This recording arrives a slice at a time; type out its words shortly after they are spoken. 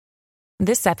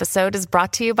This episode is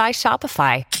brought to you by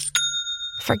Shopify.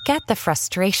 Forget the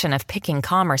frustration of picking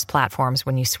commerce platforms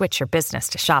when you switch your business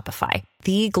to Shopify,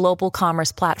 the global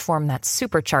commerce platform that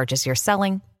supercharges your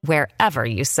selling wherever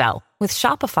you sell. With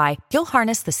Shopify, you'll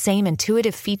harness the same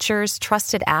intuitive features,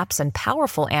 trusted apps, and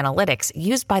powerful analytics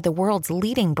used by the world's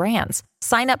leading brands.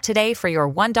 Sign up today for your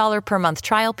 $1 per month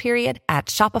trial period at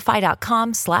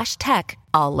shopify.com/tech,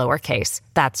 all lowercase.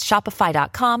 That's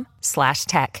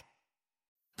shopify.com/tech.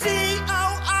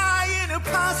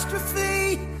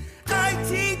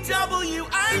 DOI'It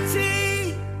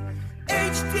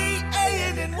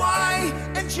HDANNY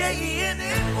and JENNY.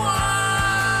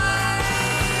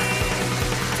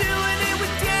 Doing it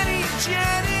with Danny and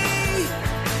Jenny.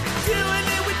 Doing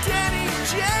it with Danny and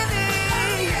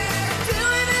Jenny.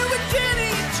 Doing it with Danny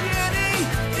and Jenny.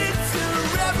 It's a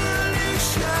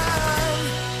revolution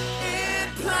in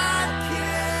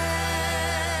podcasts.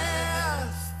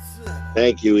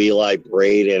 Thank you, Eli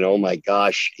Braden. Oh my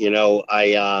gosh. You know,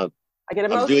 I get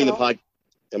emotional. I'm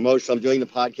doing the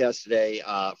podcast today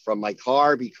from my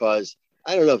car because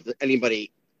I don't know if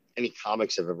any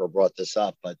comics have ever brought this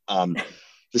up, but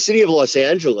the city of Los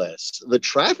Angeles, the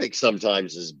traffic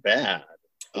sometimes is bad.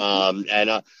 And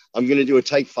I'm going to do a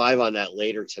Type 5 on that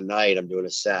later tonight. I'm doing a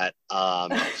set.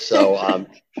 But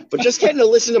just getting to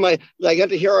listen to I got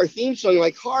to hear our theme song in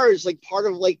my car is like part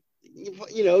of like,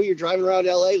 you know, you're driving around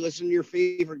LA, listening to your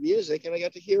favorite music. And I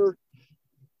got to hear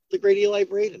the great Eli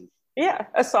Braden. Yeah,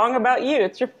 a song about you.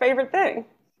 It's your favorite thing.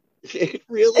 It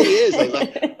really is.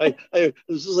 I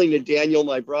was listening to Daniel,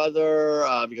 my brother,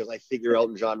 because I figure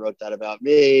Elton John wrote that about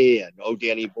me, and Oh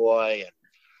Danny Boy,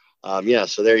 and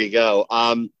so there you go.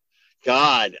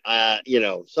 You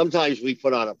know, sometimes we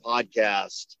put on a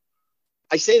podcast.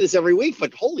 I say this every week,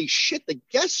 but holy shit, the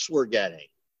guests we're getting.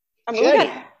 I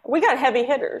mean, we got heavy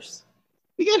hitters.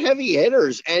 We got heavy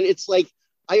hitters, and it's like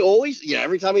I always, you know,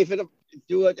 every time we have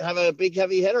a big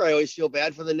heavy hitter, I always feel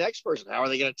bad for the next person. How are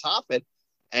they going to top it?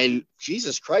 And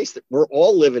Jesus Christ, we're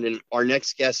all living in our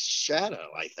next guest's shadow,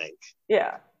 I think.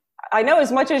 Yeah. I know as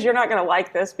much as you're not going to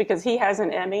like this because he has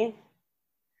an Emmy.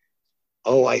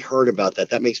 Oh, I heard about that.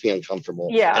 That makes me uncomfortable.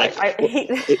 Yeah.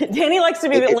 Danny likes to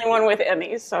be the only one with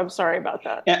Emmys, so I'm sorry about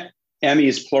that.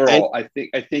 Emmys, plural. I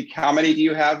think, how many do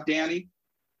you have, Danny?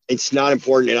 It's not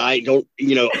important. And I don't,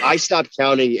 you know, I stopped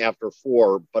counting after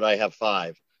 4, but I have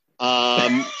 5. He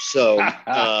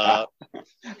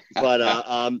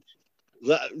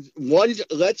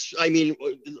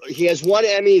has one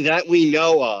Emmy that we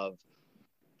know of.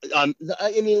 Look,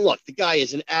 the guy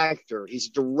is an actor. He's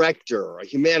a director, a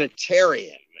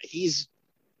humanitarian. He's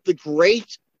the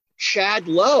great Chad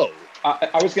Lowe.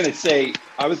 I was just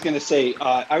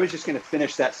going to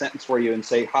finish that sentence for you and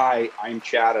say, hi, I'm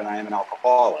Chad and I am an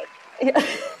alcoholic.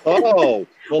 Oh,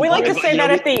 well, we like to say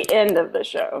that at the end of the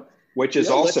show. Which is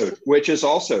also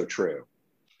true.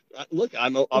 Look,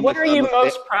 what are you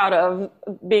most proud of,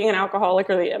 being an alcoholic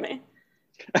or the Emmy?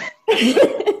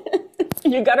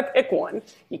 You got to pick one.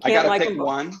 You can't like pick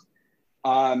one.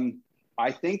 I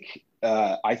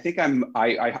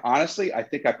honestly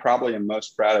probably am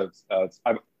most proud of.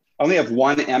 I only have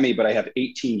one Emmy, but I have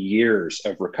 18 years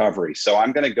of recovery. So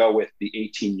I'm going to go with the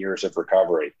 18 years of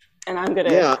recovery. And I'm going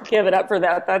to give it up for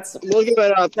that. We'll give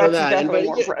it up for that. That's definitely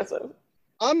more impressive.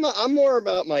 I'm more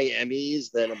about my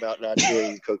Emmys than about not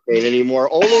doing cocaine anymore.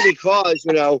 Only because,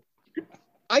 you know,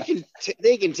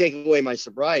 they can take away my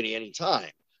sobriety anytime.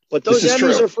 But those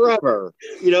Emmys are forever,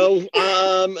 you know.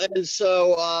 And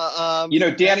so, you know,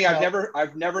 Danny, I've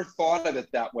never thought of it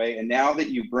that way. And now that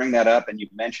you bring that up and you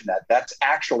mentioned that, that's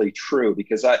actually true.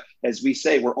 Because as we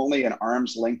say, we're only an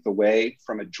arm's length away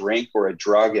from a drink or a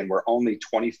drug, and we're only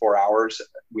 24 hours.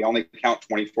 We only count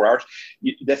 24 hours.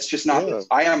 That's just not. Yeah.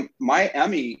 My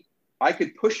Emmy. I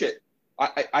could push it.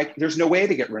 There's no way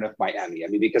to get rid of my Emmy. I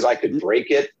mean, because I could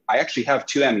break it. I actually have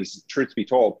 2 Emmys. Truth be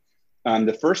told.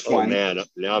 The first one. Oh man,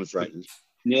 now I'm frightened.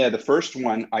 Yeah, the first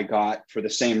one I got for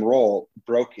the same role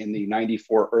broke in the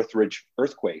 '94 Earthridge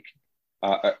earthquake.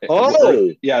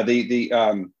 The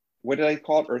what did I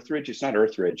call it? Earthridge? It's not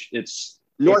Earthridge. It's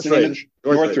Northridge.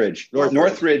 Northridge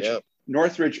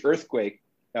earthquake,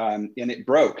 and it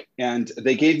broke. And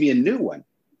they gave me a new one.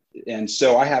 And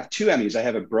so I have 2 Emmys. I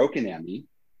have a broken Emmy,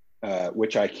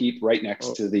 which I keep right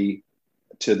next to the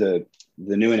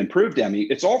new and improved Emmy.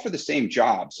 It's all for the same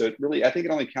job. So I think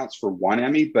it only counts for 1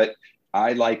 Emmy, but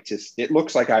it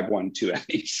looks like I've won 2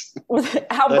 Emmys.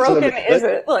 How broken is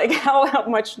it? Like how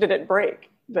much did it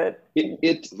break?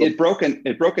 It broke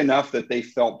enough that they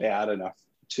felt bad enough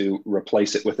to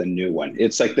replace it with a new one.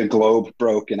 It's like the globe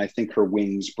broke and I think her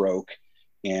wings broke.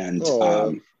 And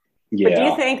Yeah. But do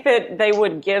you think that they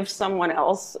would give someone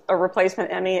else a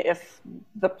replacement Emmy if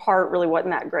the part really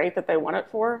wasn't that great that they won it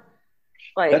for?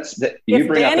 Like,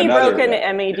 if Danny broke an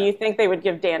Emmy, do you think they would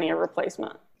give Danny a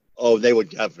replacement? Oh, they would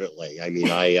definitely. I mean,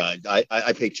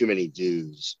 I pay too many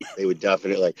dues. They would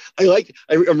definitely.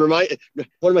 I'm reminded,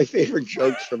 one of my favorite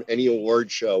jokes from any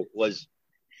award show was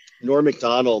Norm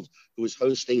Macdonald, who was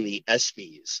hosting the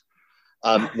ESPYs,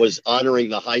 was honoring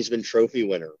the Heisman Trophy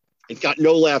winner. It got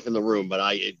no laugh in the room, but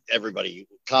everybody,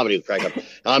 comedy would crack up.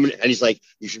 And he's like,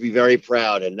 "You should be very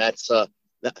proud." And that's the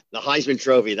Heisman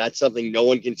Trophy. That's something no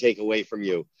one can take away from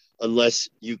you unless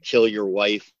you kill your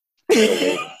wife.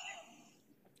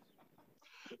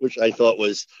 Which I thought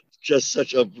was just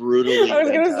such a brutally. I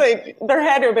was going to say there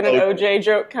had to have been an OJ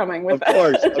joke coming with that.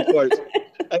 Of course.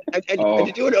 And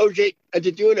to do an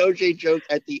OJ joke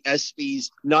at the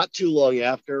ESPYs not too long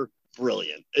after,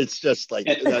 brilliant. It's just like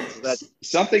that's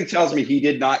something tells me he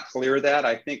did not clear that.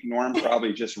 I think Norm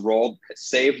probably just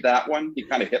saved that one. He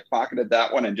kind of hip pocketed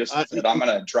that one and just said, "I'm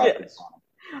going to drop this on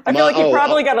him." I feel like he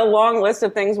probably got a long list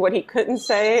of things what he couldn't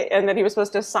say, and that he was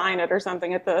supposed to sign it or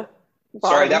something at the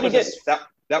bar. Sorry,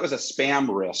 that was a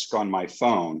spam risk on my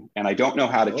phone, and I don't know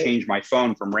how to change my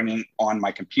phone from ringing on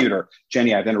my computer.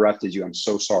 Jenny, I've interrupted you. I'm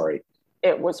so sorry.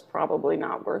 It was probably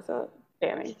not worth it.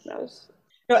 Danny knows.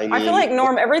 I feel like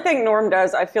Norm, everything Norm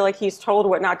does, I feel like he's told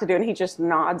what not to do, and he just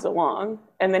nods along,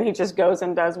 and then he just goes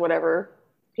and does whatever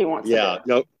he wants to do. Yeah,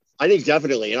 no, I think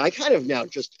definitely. And I kind of now,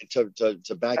 just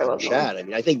to back up Chad, I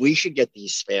mean, I think we should get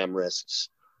these spam risks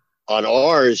on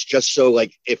ours, just so,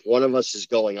 like, if one of us is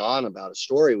going on about a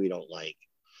story we don't like,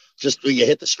 just you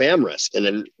hit the spam risk, and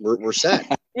then we're set.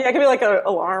 Yeah, it could be like an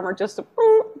alarm or just a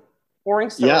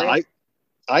boring story. Yeah,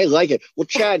 I like it. Well,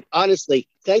 Chad, honestly,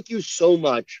 thank you so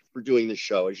much for doing the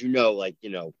show. As you know,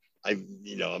 I've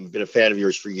been a fan of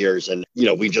yours for years, and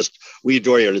we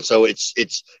adore you. And so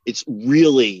it's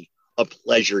really a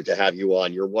pleasure to have you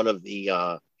on. You're one of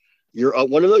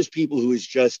one of those people who is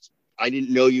just, I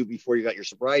didn't know you before you got your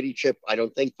sobriety chip, I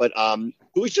don't think, but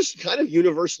who is just kind of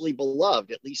universally beloved,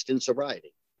 at least in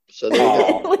sobriety. So there you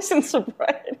go. At least in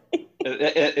sobriety.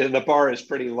 The bar is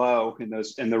pretty low in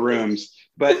the rooms,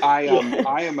 but I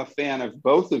am a fan of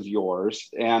both of yours,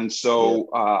 and so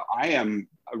I am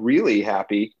really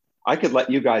happy. I could let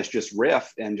you guys just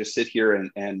riff and just sit here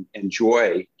and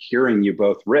enjoy hearing you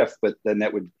both riff, but then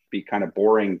that would be kind of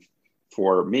boring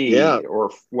for me. Yeah.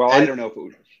 I don't know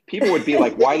if people would be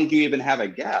like, "Why did you even have a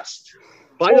guest?"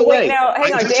 By the way, now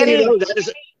hang on, Danny. Do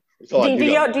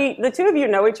the two of you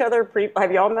know each other?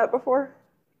 Have y'all met before?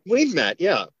 We've met,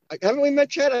 yeah. Haven't we met,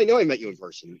 Chad? I know I met you in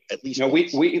person at least. No,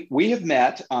 we have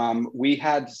met. We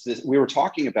were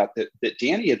talking about that.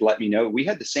 Danny had let me know we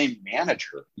had the same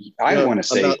manager. I want to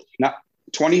say not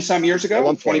 20 some years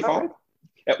ago, 25.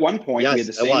 At one point, yes, we had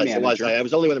the same manager. I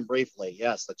was only with him briefly.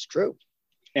 Yes, that's true.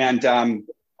 And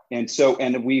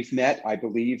we've met. I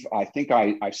believe. I think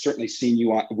I've certainly seen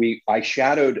you on. I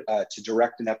shadowed to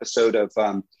direct an episode of.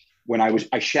 When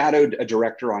I shadowed a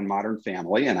director on Modern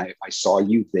Family, and I saw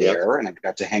you there, and I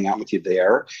got to hang out with you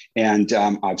there, and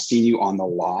I've seen you on The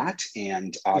Lot,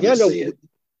 and obviously,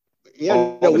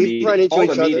 we've run into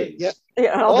each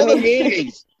other. All the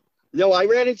meetings. No, I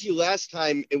ran into you last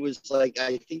time. It was like,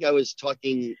 I think I was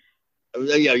talking.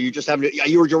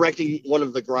 You were directing one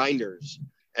of the Grinders,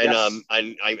 and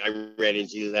I ran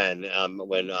into you then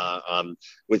when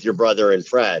with your brother and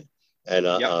Fred, and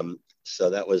so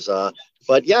that was.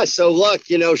 But yeah, so look,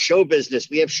 show business.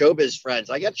 We have showbiz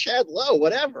friends. I got Chad Lowe,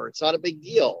 whatever. It's not a big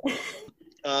deal.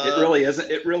 It really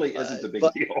isn't. It really isn't a big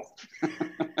deal.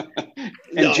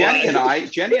 And Jenny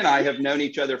and I have known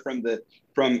each other from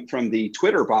the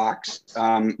Twitter box.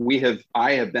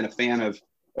 I have been a fan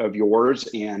of yours,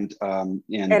 and I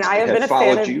have been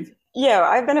followed you. Yeah,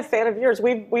 I've been a fan of yours.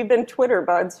 We've been Twitter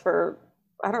buds for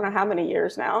I don't know how many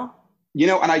years now.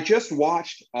 And I just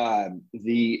watched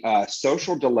the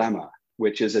Social Dilemma,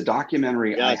 which is a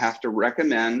documentary I have to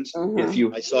recommend.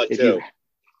 Mm-hmm. I saw it too. If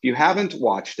you haven't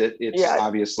watched it, it's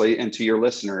obviously, and to your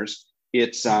listeners,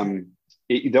 it's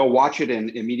they'll watch it and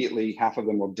immediately half of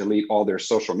them will delete all their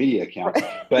social media accounts.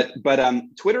 but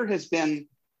Twitter has been,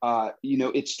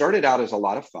 it started out as a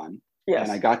lot of fun. Yes.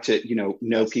 And I got to,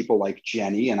 know people like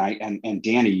Jenny and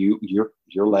Danny,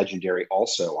 you're legendary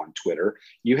also on Twitter.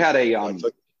 You had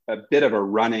a bit of a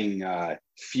running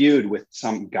feud with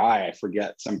some guy. I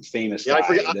forget, some famous guy.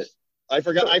 I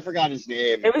forgot his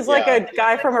name. It was like a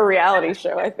guy from a reality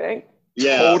show, I think.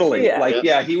 Yeah, totally.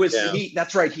 Yeah. He was. Yeah.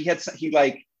 That's right.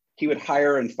 He would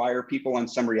hire and fire people on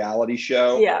some reality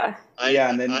show. Yeah.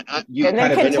 And then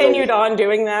continued on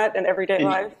doing that in everyday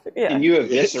life. Yeah. And you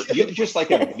eviscerated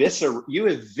him.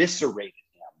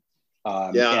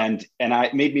 and I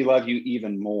made me love you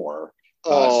even more.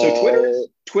 Oh. So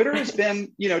Twitter has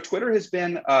been,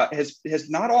 has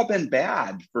not all been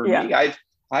bad for me.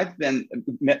 I've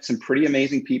met some pretty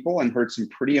amazing people and heard some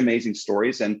pretty amazing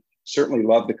stories, and certainly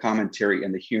love the commentary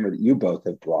and the humor that you both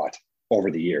have brought over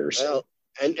the years. Well,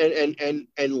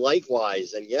 and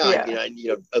likewise, and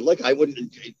look, I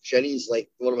wouldn't. Jenny's like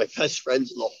one of my best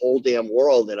friends in the whole damn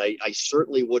world, and I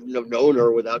certainly wouldn't have known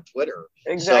her without Twitter.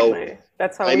 Exactly. So,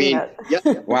 that's how we met. Yeah.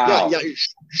 Wow. Yeah.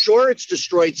 Sure, it's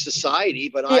destroyed society,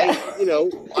 but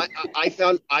I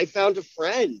found a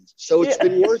friend, so it's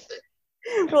been worth it.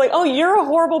 We're like, oh, you're a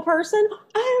horrible person?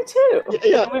 I am too.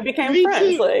 Yeah, and we became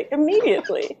friends like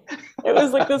immediately. It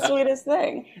was like the sweetest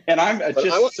thing. And I'm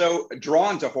so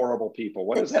drawn to horrible people.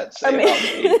 What does that say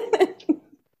about me?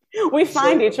 We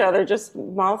find each other just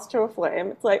moths to a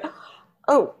flame. It's like,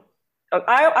 oh,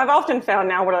 I've often found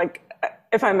now where, like,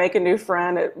 if I make a new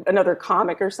friend, another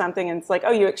comic or something, and it's like,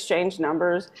 oh, you exchange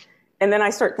numbers. And then I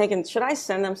start thinking, should I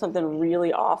send them something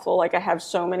really awful? Like, I have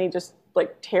so many just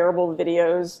like terrible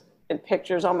videos and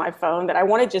pictures on my phone that I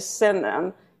want to just send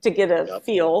them to get a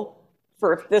feel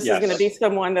for if this is going to be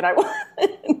someone that I want.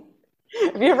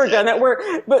 Have you ever done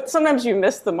that? But sometimes you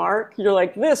miss the mark. You're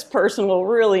like, this person will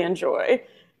really enjoy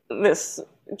this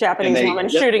Japanese woman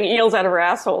shooting eels out of her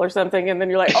asshole or something, and then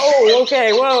you're like, oh,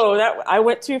 okay, whoa, that I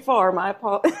went too far. My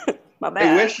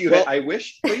bad. I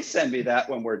wish. Please send me that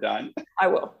when we're done. I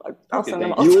will. I'll send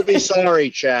them all. You will be sorry,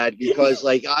 Chad, because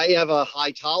like I have a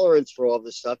high tolerance for all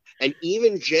this stuff, and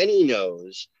even Jenny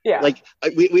knows. Yeah. Like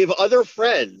we have other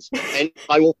friends, and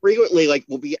I will frequently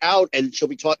we'll be out, and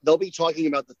they'll be talking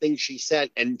about the things she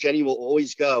sent, and Jenny will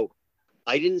always go,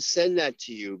 I didn't send that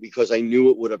to you because I knew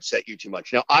it would upset you too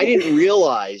much. Now, I didn't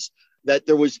realize that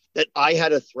I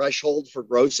had a threshold for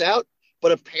gross out,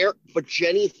 but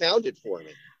Jenny found it for me.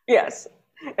 Yes.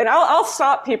 And I'll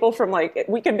stop people from, like,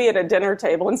 we could be at a dinner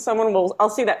table and I'll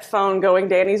see that phone going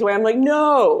Danny's way. I'm like,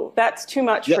 no, that's too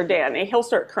much for Danny. He'll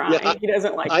start crying. He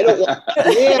doesn't like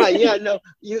that. No.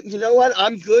 You know what?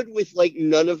 I'm good with like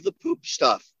none of the poop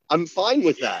stuff. I'm fine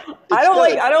with that. I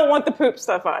don't want the poop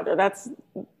stuff either.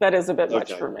 That is a bit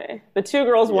much for me. The 2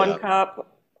 girls, 1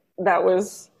 cup. There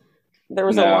was a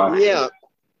lot. Yeah.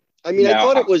 I mean, I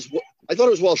thought it was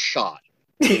well shot.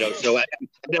 So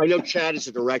I know Chad as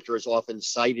a director has often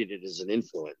cited it as an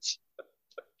influence.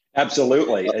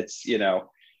 Absolutely. It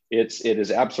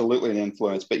is absolutely an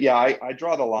influence. But yeah, I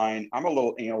draw the line. I'm a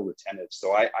little anal retentive,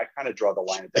 so I kind of draw the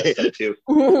line at that stuff too.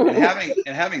 And having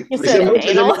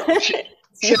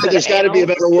Chad, there's got to be a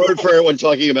better word for it when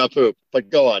talking about poop, but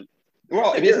go on.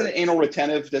 Well, isn't it anal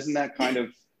retentive? Doesn't that kind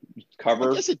of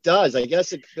cover? I guess it does. I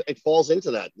guess it falls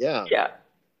into that. Yeah. Yeah.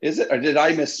 Is it, or did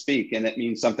I misspeak and it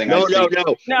means something? No.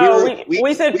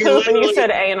 We said poop and you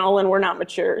said anal, and we're not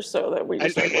mature, so that we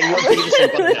just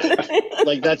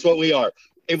like that's what we are.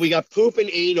 And we got poop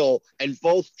and anal, and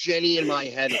both Jenny and my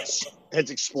heads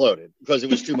exploded because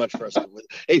it was too much for us.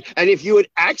 And if you had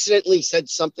accidentally said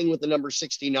something with the number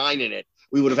 69 in it,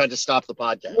 we would have had to stop the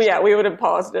podcast. Well, yeah, we would have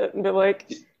paused it and be like,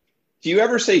 do you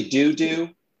ever say do?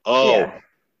 Oh, yeah.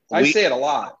 I say it a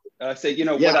lot. I say, you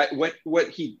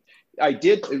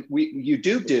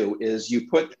do is you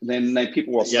put, then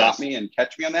people will stop me and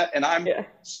catch me on that. And I'm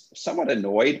somewhat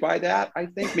annoyed by that, I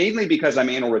think, mainly because I'm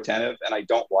anal retentive and I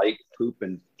don't like poop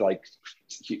and like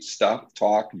stuff,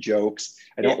 talk, jokes.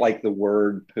 I don't like the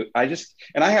word poop.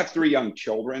 And I have 3 young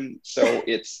children. So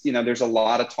it's, there's a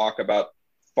lot of talk about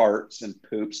farts and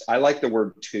poops. I like the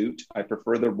word toot. I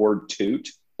prefer the word toot.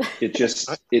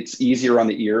 It's easier on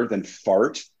the ear than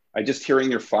fart. Hearing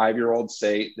your 5-year-old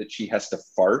say that she has to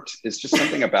fart is just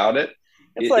something about it.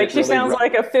 It's like she really sounds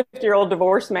like a 50-year-old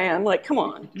divorced man. Like, come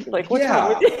on. Like, what's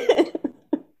wrong with you?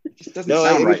 It just doesn't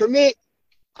sound right. For me,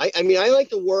 I like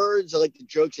the words, I like the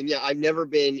jokes, and I've never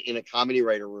been in a comedy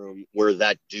writer room where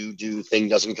that do thing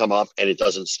doesn't come up and it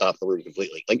doesn't stop the room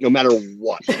completely. Like, no matter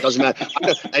what, it doesn't matter.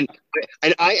 and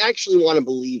I actually want to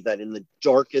believe that in the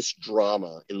darkest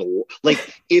drama in the world,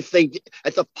 like if they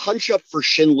at the punch up for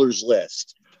Schindler's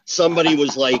List. Somebody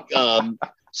was like,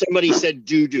 somebody said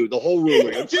do, the whole room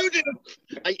would go, do.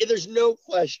 There's no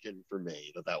question for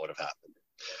me that would have happened.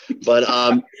 But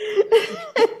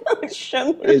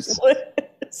Schindler's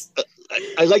List.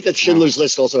 I like that Schindler's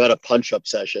List also had a punch-up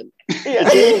session. Yeah.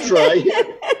 It's a little try.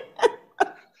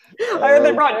 I heard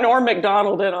they brought Norm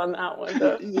Macdonald in on that one.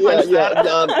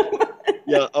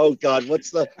 Yeah. Oh God, who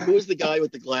was the guy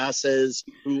with the glasses?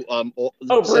 Who?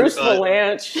 Bruce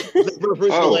Valanche.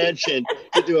 Bruce Valanche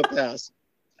to do a pass.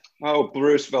 Oh,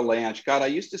 Bruce Valanche. God, I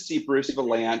used to see Bruce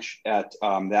Valanche at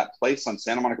that place on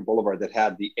Santa Monica Boulevard that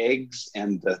had the eggs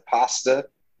and the pasta.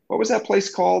 what was that place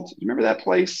called? Do you remember that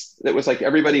place that was like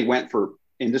everybody went for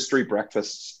industry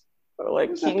breakfasts? Or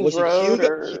like Kings Road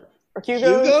or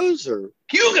Hugo's or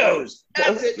Hugo's.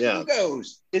 That's it. Yeah.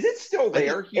 Hugo's. Is it still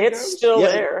there? Hugo's? It's still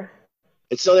there.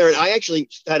 It's still there. And I actually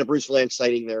had a Bruce Vilanch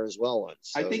sighting there as well once.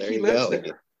 So I think he lives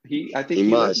there. I think he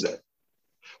lives there.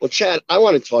 Well, Chad, I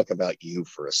want to talk about you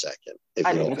for a second.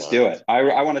 Let's do it.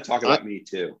 I want to talk about me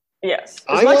too. Yes.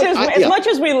 As much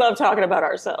as we love talking about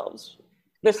ourselves,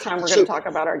 this time we're going to talk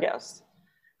about our guests.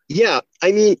 Yeah.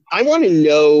 I mean, I want to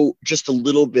know just a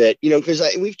little bit, because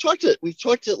we've talked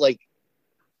to like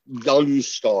young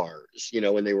stars,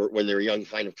 when they were young,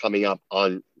 kind of coming up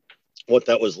on what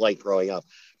that was like growing up.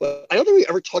 But I don't think we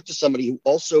ever talked to somebody who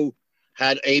also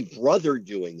had a brother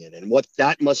doing it and what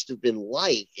that must have been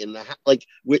like in the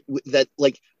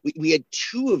we had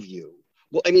two of you.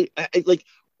 Well, I mean, I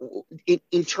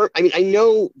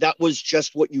know that was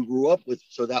just what you grew up with,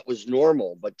 so that was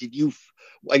normal. But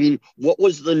what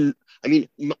was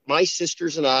my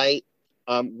sisters and I,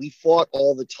 we fought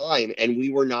all the time, and we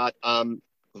were not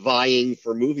vying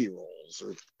for movie roles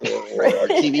or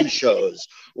TV shows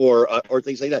or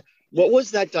things like that. What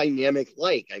was that dynamic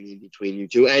like? I mean, between you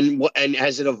two, and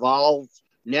has it evolved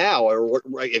now, or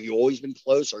have you always been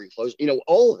close? Are you close?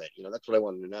 All of it. That's what I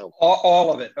wanted to know.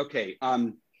 All of it. Okay.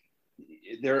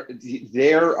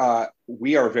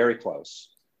 We are very close.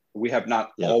 We have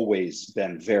not always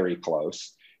been very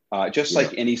close. Just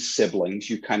like any siblings,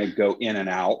 you kind of go in and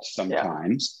out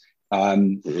sometimes.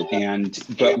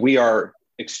 But we are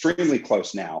extremely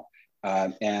close now.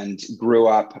 And grew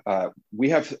up. I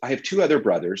have two other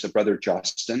brothers, a brother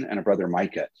Justin and a brother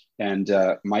Micah. And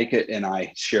Micah and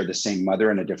I share the same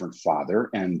mother and a different father.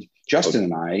 And Justin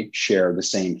and I share the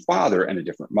same father and a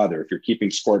different mother. If you're keeping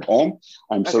score at home,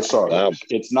 I'm so sorry. Wow.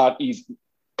 It's not easy.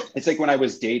 It's like when I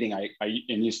was dating, and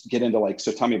you get into like,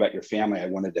 so tell me about your family. I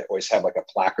wanted to always have like a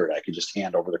placard I could just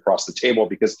hand over across the table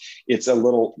because it's a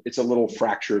little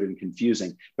fractured and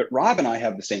confusing. But Rob and I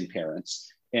have the same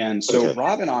parents. And so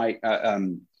Rob and I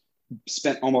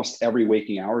spent almost every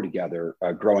waking hour together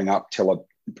growing up till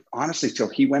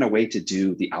he went away to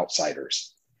do The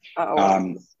Outsiders,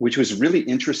 which was really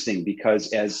interesting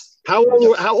because how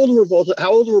old were both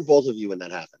of you when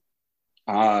that happened?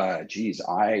 I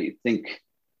think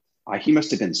he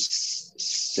must have been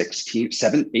 16,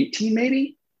 18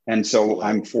 maybe. And so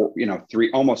I'm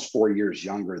almost 4 years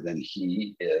younger than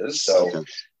he is. So.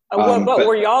 But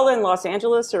were y'all in Los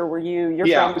Angeles, or were you?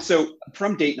 So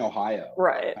from Dayton, Ohio,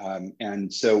 right?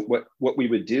 And so what we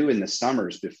would do in the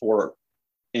summers before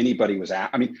anybody was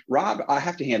Rob, I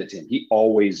have to hand it to him. He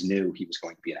always knew he was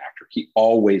going to be an actor. He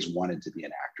always wanted to be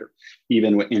an actor,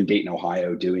 even in Dayton,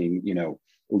 Ohio, doing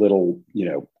little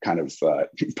kind of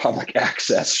public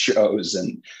access shows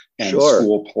and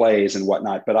school plays and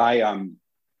whatnot. But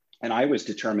I was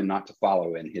determined not to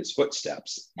follow in his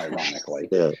footsteps, ironically.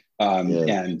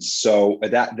 And so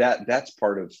that's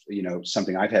part of,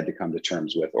 something I've had to come to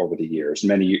terms with over the years,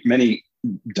 many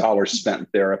dollars spent in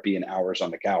therapy and hours on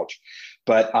the couch.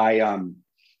 But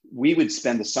we would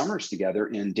spend the summers together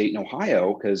in Dayton,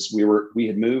 Ohio, because we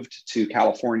had moved to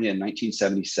California in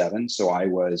 1977. So I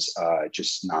was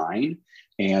just 9.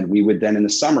 And we would then in the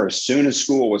summer, as soon as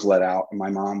school was let out, my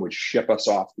mom would ship us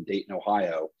off to Dayton,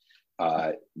 Ohio.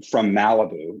 From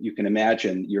Malibu. You can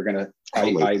imagine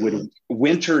I would have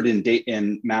wintered in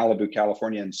Malibu,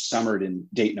 California, and summered in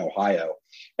Dayton, Ohio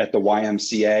at the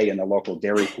YMCA and the local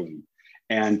Dairy Queen.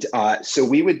 And so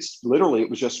we would literally, it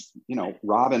was just,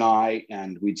 Rob and I,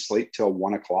 and we'd sleep till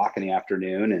 1 o'clock in the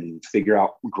afternoon and figure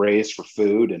out grays for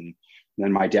food. And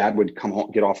then my dad would come home,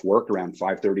 get off work around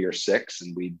 5:30 or 6,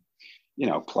 and we'd,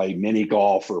 play mini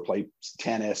golf or play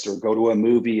tennis or go to a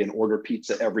movie and order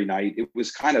pizza every night. It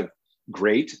was kind of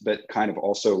great, but kind of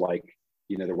also like,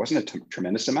 there wasn't a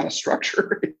tremendous amount of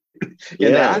structure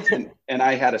in that. And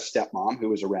I had a stepmom who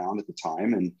was around at the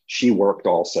time, and she worked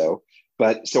also.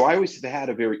 But so I always had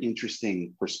a very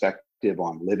interesting perspective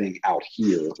on living out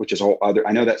here, which is all other.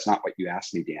 I know that's not what you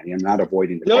asked me, Danny. I'm not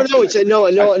avoiding the question.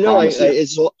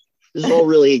 This is all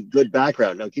really good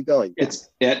background. No, keep going.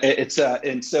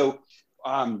 And so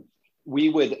we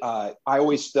would, I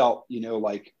always felt,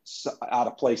 like out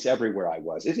of place everywhere I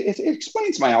was. It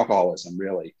explains my alcoholism,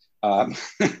 really. I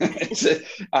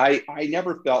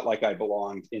never felt like I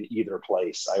belonged in either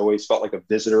place. I always felt like a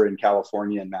visitor in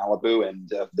California and Malibu,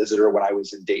 and a visitor when I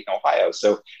was in Dayton, Ohio.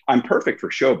 So I'm perfect for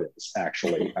showbiz,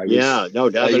 actually.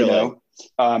 Definitely.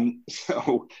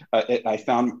 I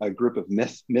found a group of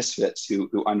misfits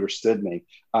who understood me.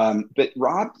 But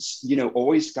Rob,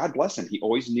 always, God bless him, he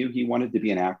always knew he wanted to be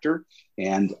an actor,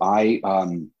 and I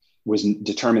was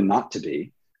determined not to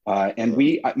be. And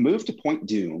we moved to Point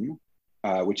Dume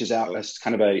which is out as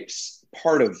kind of a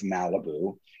part of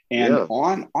Malibu. And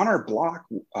on our block,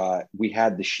 we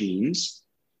had the Sheens,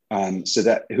 so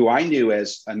that who I knew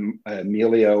as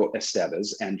Emilio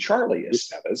Estevez and Charlie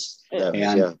Estevez.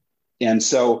 And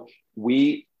so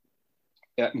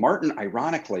Martin,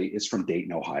 ironically, is from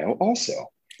Dayton, Ohio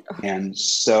also. And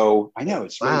so I know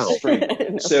it's very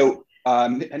strange. So,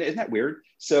 and isn't that weird?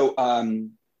 So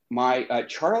my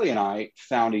Charlie and I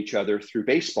found each other through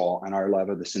baseball and our love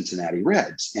of the Cincinnati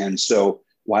Reds. And so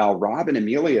while Rob and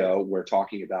Emilio were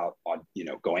talking about,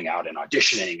 going out and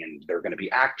auditioning and they're going to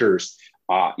be actors,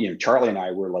 Charlie and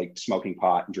I were like smoking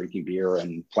pot and drinking beer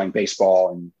and playing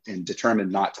baseball and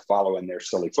determined not to follow in their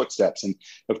silly footsteps. And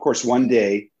of course, one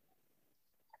day,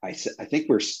 I think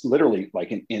we're literally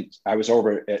like I was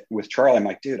over with Charlie. I'm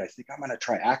like, dude, I think I'm going to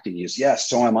try acting. He goes, yes,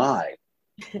 so am I.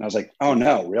 And I was like, oh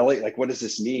no, really? Like, what does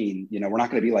this mean? We're not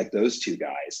going to be like those two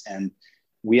guys. And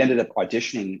we ended up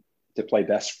auditioning to play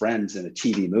best friends in a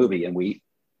TV movie, and we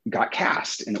got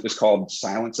cast, and it was called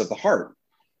Silence of the Heart,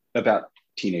 about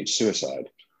teenage suicide.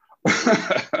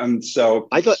 And so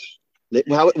I thought,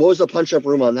 what was the punch-up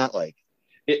room on that like?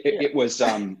 It was,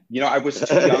 I was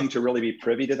too young to really be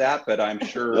privy to that, but I'm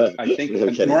sure, I think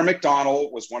Norm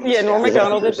Macdonald was one of the Norm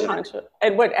Macdonald did punch it.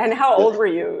 And how old were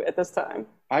you at this time?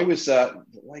 I was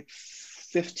like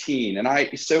 15, and I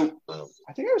think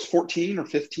I was 14 or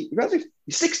 15, about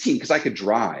 16 because I could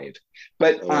drive.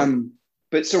 But so and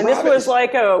this was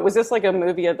was this like a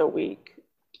movie of the week?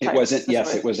 It wasn't.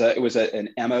 Yes, it was an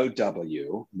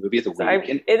MOW, movie of the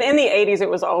week. In the 80s, it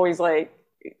was always like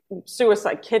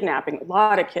suicide, kidnapping, a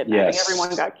lot of kidnapping. Yes.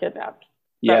 Everyone got kidnapped.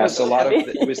 Yes, a lot of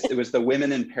it was the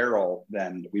women in peril.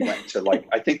 Then we went to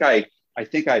I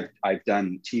think I've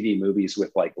done TV movies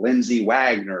with like Lindsay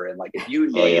Wagner, and like if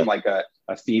you name like a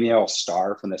female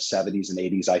star from the 70s and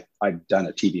 80s, I've done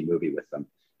a TV movie with them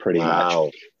pretty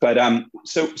much. But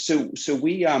so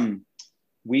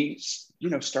we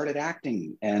started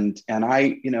acting, and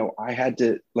I had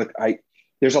to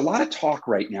there's a lot of talk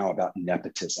right now about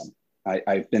nepotism.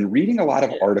 I've been reading a lot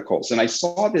of articles, and I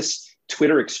saw this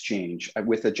Twitter exchange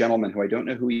with a gentleman who I don't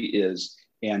know who he is.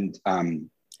 And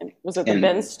was it the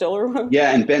Ben Stiller one?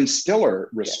 Yeah, and Ben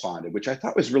Stiller responded, which I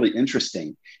thought was really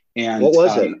interesting. And what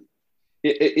was it?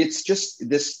 It's just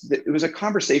this, it was a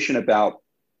conversation about,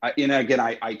 and again,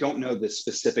 I don't know the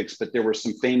specifics, but there were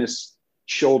some famous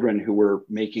children who were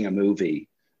making a movie.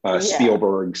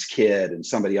 Spielberg's kid and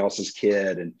somebody else's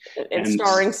kid and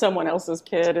starring someone else's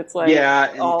kid. It's like,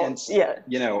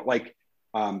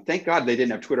 thank God they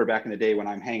didn't have Twitter back in the day when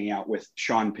I'm hanging out with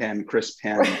Sean Penn, Chris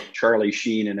Penn, Charlie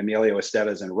Sheen, and Emilio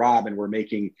Estevez and Rob, and we're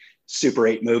making Super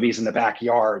 8 movies in the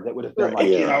backyard. That would have been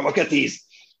look at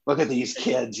these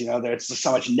kids, there's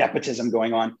so much nepotism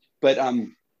going on. But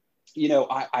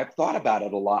I've thought about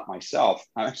it a lot myself.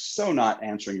 I'm so not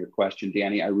answering your question,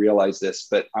 Danny. I realize this,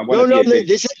 but I want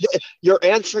your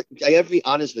answer. I have to be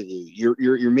honest with you.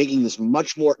 You're making this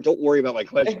much more. Don't worry about my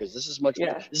question, because this is much.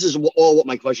 Yeah. This is all what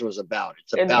my question was about.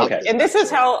 It's about. And this is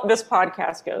how this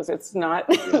podcast goes. It's not.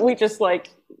 We just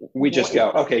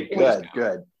go. Okay,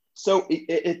 good. So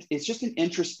it's just an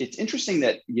interest. It's interesting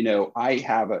that I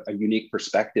have a unique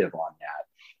perspective on that,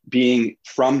 being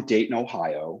from Dayton,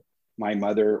 Ohio. My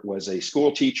mother was a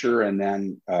school teacher, and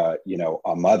then, a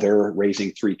mother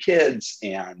raising 3 kids.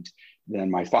 And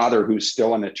then my father, who's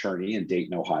still an attorney in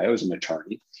Dayton, Ohio, is an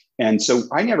attorney. And so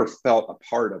I never felt a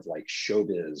part of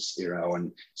showbiz,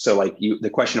 and so the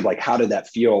question of how did that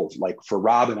feel for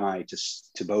Rob and I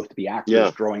to both be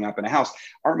actors growing up in a house.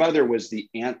 Our mother was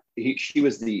she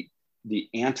was the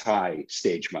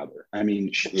anti-stage mother. I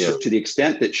mean, so to the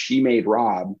extent that she made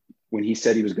Rob, when he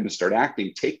said he was going to start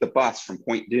acting, take the bus from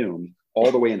Point Dume all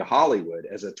the way into Hollywood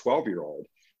as a 12-year-old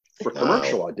for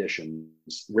commercial auditions,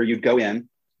 where you'd go in,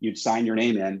 you'd sign your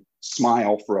name in,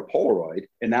 smile for a Polaroid,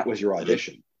 and that was your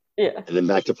audition. Yeah. And then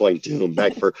back to Point Dume,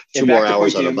 back for 2 more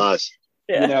hours on a bus.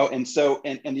 Yeah.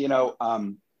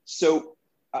 So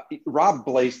Rob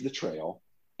blazed the trail,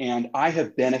 and I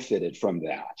have benefited from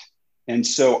that. And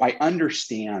so I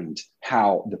understand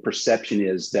how the perception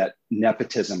is that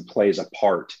nepotism plays a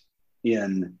part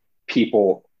in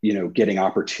people, getting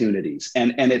opportunities.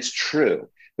 And it's true,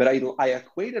 but I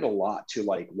equate it a lot to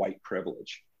white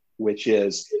privilege, which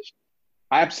is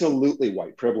absolutely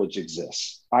white privilege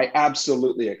exists. I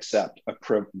absolutely accept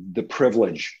the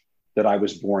privilege that I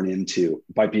was born into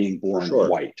by being born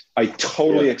white. I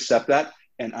totally accept that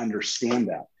and understand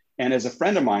that. And as a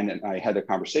friend of mine, and I had a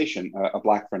conversation, a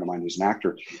Black friend of mine who's an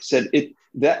actor, said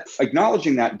that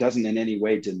acknowledging that doesn't in any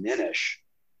way diminish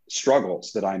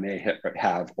struggles that I may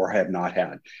have or have not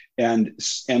had. And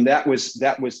that was,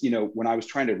 when I was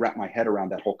trying to wrap my head around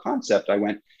that whole concept, I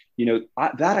went,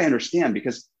 that I understand,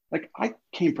 because like I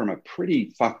came from a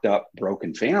pretty fucked up,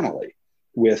 broken family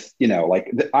with,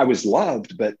 I was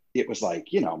loved, but it was like,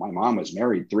 my mom was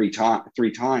married three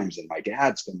times and my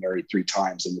dad's been married 3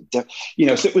 times. And, so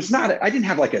it was I didn't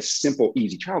have like a simple,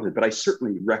 easy childhood, but I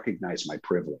certainly recognize my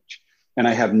privilege and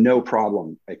I have no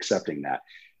problem accepting that.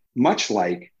 Much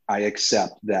like I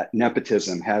accept that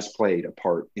nepotism has played a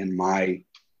part in my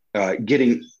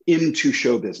getting into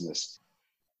show business.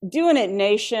 Doing It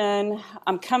Nation,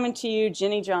 I'm coming to you,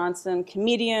 Jenny Johnson,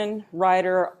 comedian,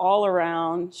 writer, all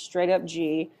around, straight up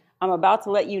G. I'm about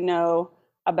to let you know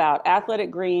about Athletic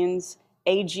Greens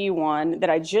AG1 that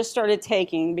I just started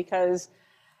taking, because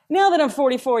now that I'm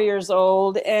 44 years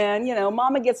old and,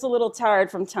 mama gets a little tired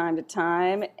from time to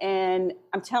time. And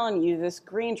I'm telling you, this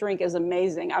green drink is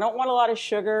amazing. I don't want a lot of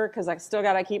sugar because I still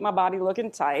got to keep my body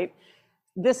looking tight.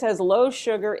 This has low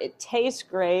sugar. It tastes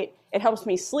great. It helps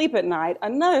me sleep at night.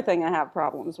 Another thing I have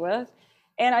problems with.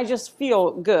 And I just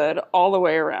feel good all the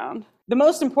way around. The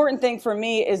most important thing for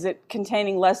me is it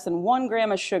containing less than 1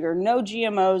 gram of sugar, no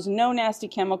GMOs, no nasty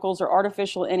chemicals or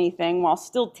artificial anything, while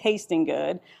still tasting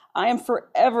good. I am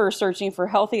forever searching for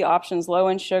healthy options low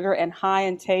in sugar and high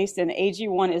in taste, and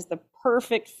AG1 is the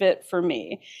perfect fit for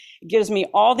me. It gives me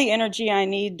all the energy I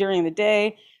need during the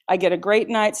day. I get a great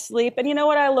night's sleep, and you know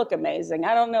what? I look amazing.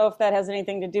 I don't know if that has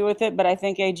anything to do with it, but I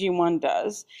think AG1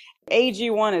 does.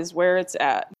 AG1 is where it's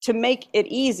at. To make it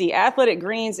easy, Athletic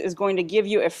Greens is going to give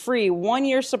you a free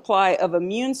 1-year supply of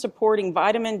immune-supporting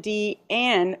vitamin D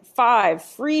and 5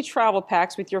 free travel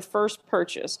packs with your first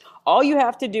purchase. All you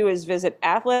have to do is visit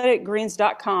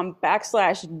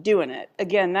athleticgreens.com/doingit.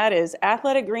 Again, that is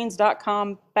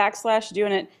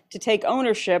athleticgreens.com/doingit to take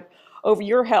ownership over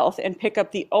your health and pick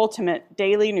up the ultimate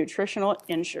daily nutritional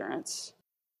insurance.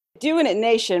 Doing It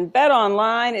Nation,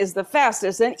 BetOnline is the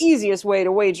fastest and easiest way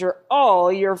to wager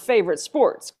all your favorite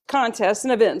sports, contests,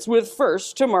 and events with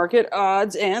first-to-market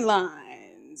odds and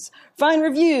lines. Find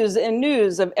reviews and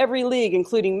news of every league,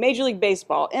 including Major League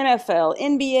Baseball, NFL,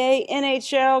 NBA,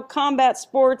 NHL, combat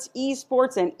sports,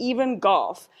 esports, and even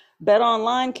golf.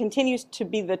 BetOnline continues to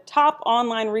be the top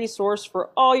online resource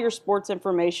for all your sports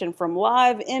information, from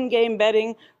live in-game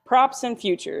betting, props, and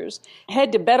futures.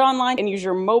 Head to BetOnline and use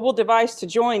your mobile device to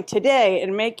join today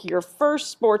and make your first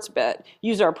sports bet.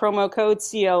 Use our promo code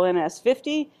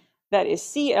CLNS50, that is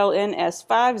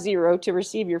CLNS50, to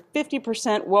receive your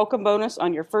 50% welcome bonus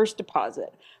on your first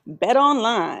deposit.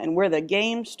 BetOnline, where the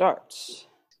game starts.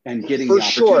 And getting the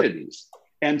opportunities. Sure.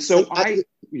 And so go ahead.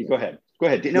 Go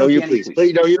ahead. No, you please. No,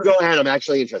 you go ahead. I'm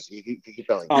actually interested. You keep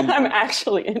going. I'm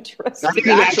actually interested. Not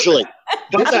even actually.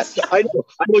 Cut that. I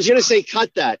was going to say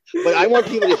cut that, but I want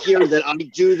people to hear that I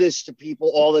do this to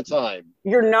people all the time.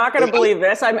 You're not going to believe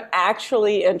this. I'm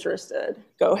actually interested.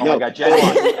 Go ahead. Oh my God, Jenny,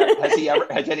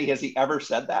 has he ever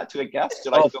said that to a guest?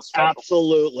 Did I feel special?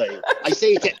 Absolutely. I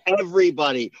say it to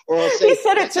everybody. Or I'll say he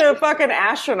said it to a fucking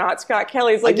astronaut, Scott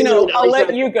Kelly. He's like, I'll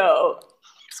let you go.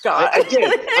 Scott. I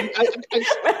did.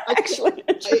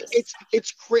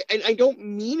 It's crazy, and I don't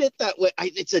mean it that way.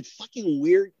 It's a fucking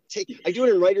weird take. I do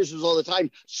it in writers' rooms all the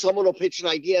time. Someone will pitch an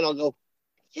idea, and I'll go,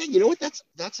 "Yeah, you know what? That's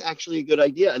actually a good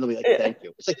idea." And they'll be like, "Thank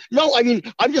you." It's like, no, I mean,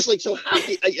 I'm just like so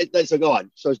happy. So go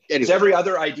on. So anyway. Every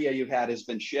other idea you've had has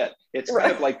been shit. It's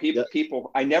kind of like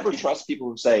people. I never trust people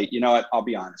who say, "You know what? I'll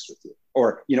be honest with you,"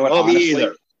 or "You know what? Honestly." Me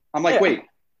either. I'm like, wait.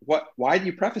 What? Why do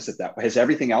you preface it that way? Has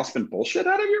everything else been bullshit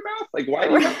out of your mouth? Like, why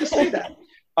do you have to say that?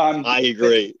 I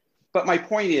agree. But my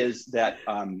point is that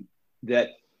that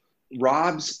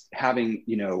Rob's having,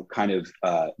 kind of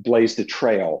blazed a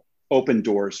trail, open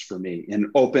doors for me,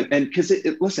 and because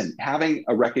listen, having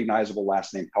a recognizable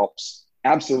last name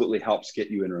absolutely helps get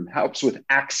you in a room, helps with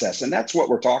access, and that's what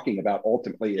we're talking about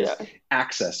ultimately is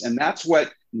access, and that's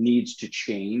what needs to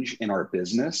change in our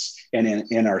business and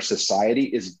in our society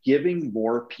is giving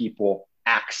more people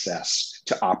access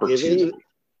to opportunity.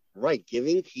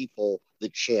 Giving people the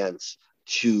chance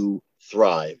to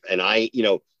thrive. And I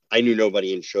knew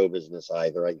nobody in show business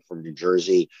either. I'm from New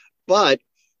Jersey, but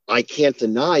I can't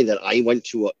deny that I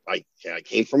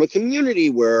came from a community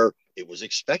where it was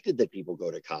expected that people go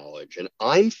to college, and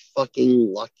I'm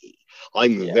fucking lucky.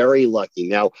 I'm very lucky.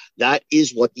 Now, that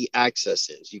is what the access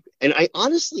is. And I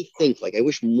honestly think, I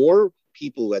wish more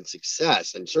people who had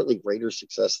success, and certainly greater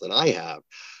success than I have,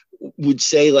 would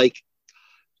say,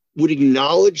 would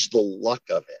acknowledge the luck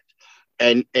of it.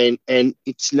 And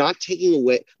it's not taking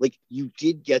away, you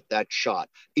did get that shot.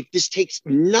 It just takes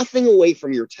nothing away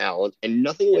from your talent and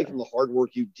nothing away from the hard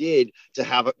work you did to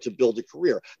build a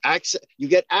career. You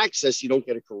get access, you don't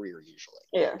get a career usually.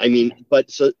 Yeah. I mean, but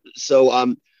you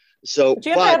have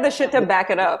to have the shit to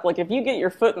back it up. If you get your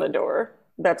foot in the door,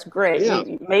 that's great. Yeah.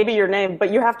 Maybe your name,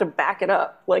 but you have to back it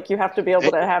up. Like you have to be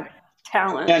able to have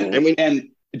talent. And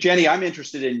Jenny, I'm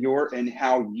interested in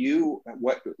how you,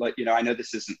 I know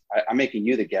this isn't, I'm making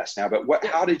you the guest now, but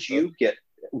how did you get,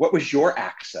 what was your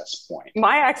access point?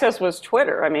 My access was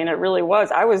Twitter. I mean, it really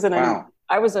was. I was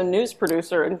a news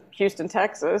producer in Houston,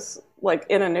 Texas, like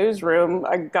in a newsroom.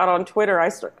 I got on Twitter. I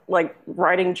started like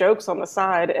writing jokes on the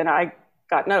side, and I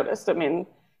got noticed. I mean,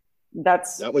 that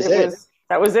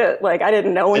was it. Like I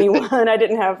didn't know anyone. I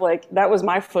didn't have that was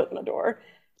my foot in the door.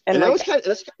 And that was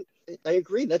I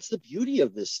agree. That's the beauty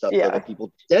of this stuff that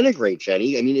people denigrate,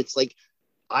 Jenny. I mean, it's like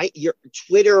your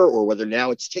Twitter, or whether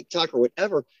now it's TikTok or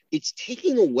whatever, it's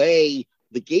taking away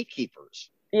the gatekeepers.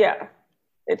 Yeah.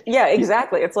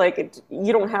 Exactly. It's like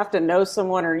you don't have to know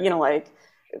someone, or like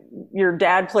your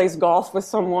dad plays golf with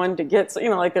someone to get,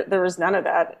 there was none of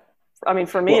that. I mean,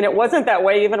 for me, and it wasn't that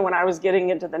way even when I was getting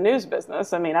into the news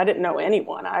business. I mean, I didn't know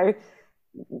anyone. I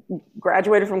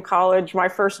graduated from college. My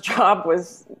first job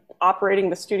was operating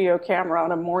the studio camera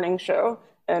on a morning show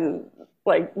and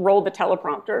rolled the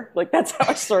teleprompter. Like that's how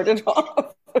I started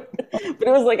off. But it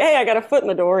was like, hey, I got a foot in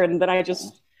the door, and then I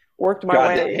just worked my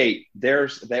way. Hey,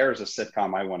 there's a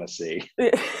sitcom I want to see.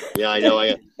 Yeah, I know.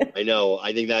 I know.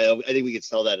 I think we could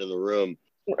sell that in the room.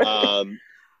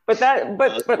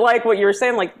 But like what you were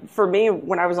saying, like for me,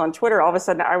 when I was on Twitter, all of a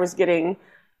sudden I was getting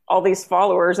all these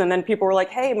followers, and then people were like,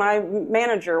 hey, my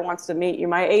manager wants to meet you,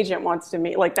 my agent wants to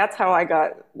meet. Like that's how I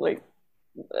got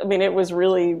I mean, it was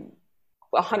really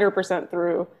 100%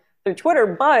 through Twitter,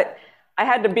 but I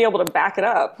had to be able to back it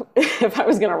up if I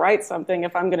was going to write something.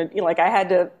 If I'm going to I had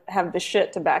to have the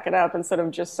shit to back it up instead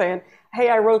of just saying, hey,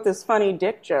 I wrote this funny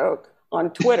dick joke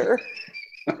on Twitter.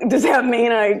 Does that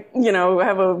mean I,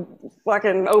 have a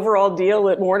fucking overall deal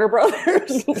at Warner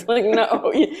Brothers? It's like,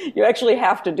 no, you actually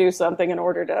have to do something in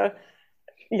order to,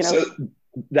 So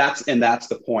that's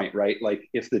the point, right? Like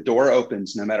if the door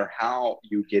opens, no matter how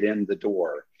you get in the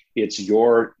door, it's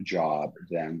your job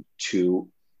then to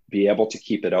be able to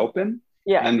keep it open.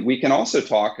 Yeah. And we can also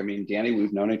talk, I mean, Danny,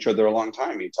 we've known each other a long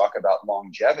time. You talk about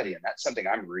longevity, and that's something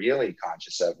I'm really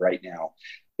conscious of right now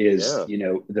is,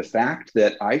 the fact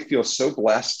that I feel so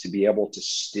blessed to be able to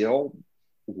still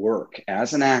work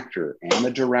as an actor and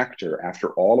a director after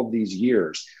all of these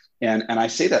years. And I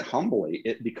say that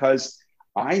humbly because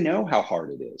I know how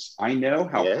hard it is. I know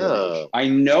how I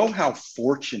know how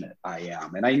fortunate I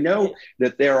am. And I know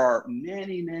that there are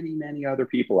many, many, many other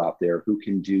people out there who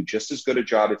can do just as good a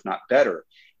job, if not better.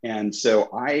 And so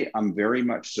I'm very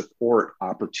much support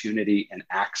opportunity and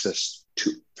access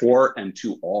for and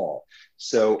to all.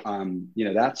 So,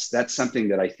 that's something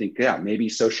that I think, maybe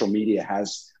social media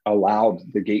has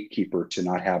allowed the gatekeeper to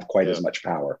not have quite as much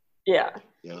power. Yeah.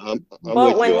 Yeah, I'm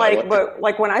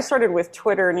but when I started with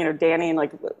Twitter, and Danny, and I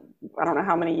don't know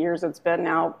how many years it's been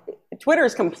now, Twitter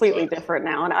is completely different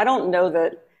now, and I don't know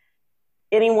that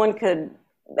anyone could,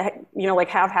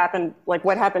 have happened like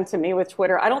what happened to me with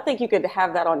Twitter. I don't think you could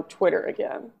have that on Twitter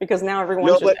again, because now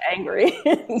everyone's just angry.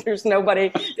 There's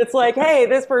nobody. It's like, hey,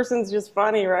 this person's just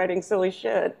funny writing silly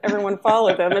shit. Everyone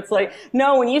follow them. It's like,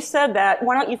 no, when you said that,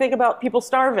 why don't you think about people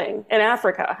starving in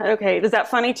Africa? Okay, is that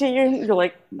funny to you? You're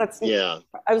like, that's I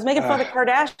was making fun of the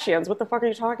Kardashians. What the fuck are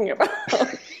you talking about?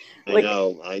 I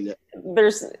know.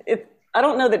 I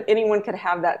don't know that anyone could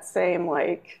have that same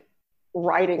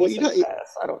writing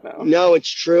success. I don't know. No, it's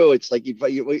true. It's like you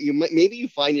maybe you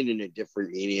find it in a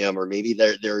different medium, or maybe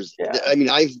there's. I mean,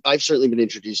 I've certainly been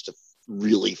introduced to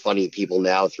really funny people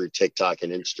now through TikTok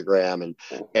and Instagram,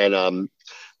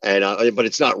 but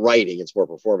it's not writing; it's more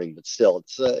performing. But still,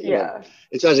 it's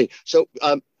it's amazing. So,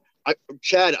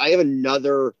 Chad, I have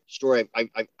another story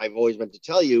I've always meant to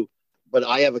tell you, but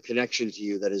I have a connection to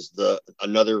you that is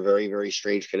another very, very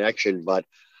strange connection, but.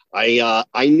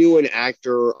 I knew an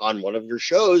actor on one of your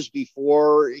shows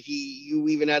before you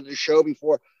even had the show,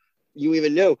 before you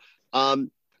even knew.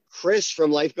 Chris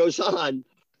from Life Goes On,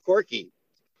 Corky.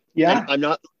 Yeah.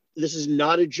 This is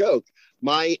not a joke.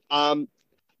 The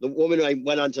woman I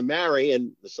went on to marry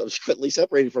and subsequently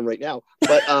separated from right now,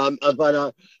 but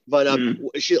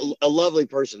she's a lovely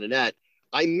person, Annette.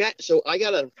 So I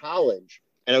got out of college.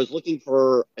 And I was looking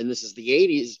for, and this is the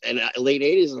 80s and late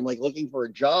 80s, and I'm looking for a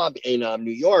job in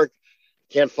New York.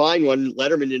 Can't find one.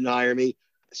 Letterman didn't hire me.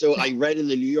 So I read in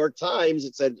the New York Times,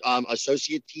 it said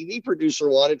associate TV producer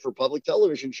wanted for public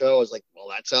television show. I was like, well,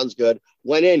 that sounds good.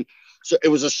 Went in. So it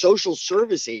was a social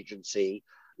service agency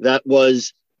that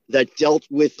dealt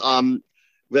with, that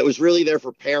was really there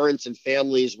for parents and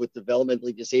families with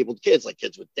developmentally disabled kids, like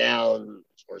kids with Down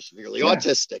or severely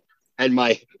autistic. and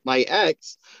my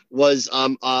ex was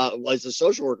a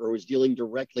social worker who was dealing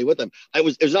directly with them. It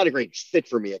was not a great fit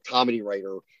for me, a comedy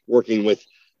writer working with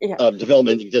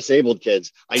developmentally disabled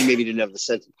kids. I maybe didn't have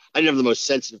I didn't have the most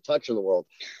sensitive touch in the world,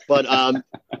 but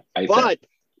but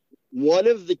one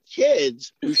of the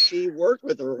kids who she worked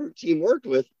with or her team worked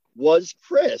with was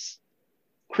Chris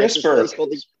Burke.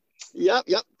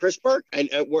 Chris Burke, and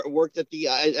worked at the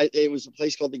it was a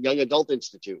place called the Young Adult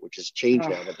Institute, which has changed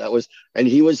now, but that was, and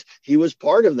he was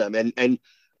part of them. And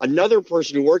another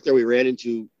person who worked there I ran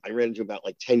into about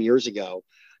like 10 years ago,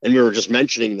 and we were just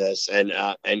mentioning this, and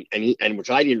which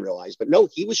I didn't realize, but no,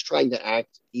 he was trying to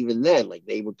act even then. Like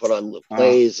they would put on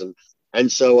plays,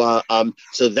 and so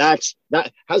that's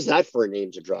that. How's that for a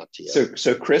name to drop to you?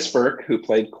 So Chris Burke, who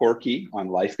played Corky on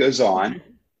Life Goes On,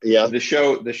 the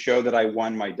show that I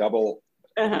won my double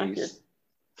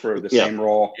for the same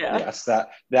role. Yeah. Yes,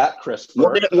 that Chris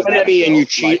Burke. And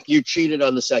you cheated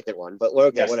on the second one, but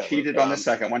okay, yes, whatever. Cheated on the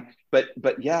second one, but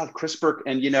yeah, Chris Burke,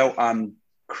 and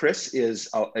Chris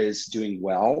is doing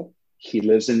well. He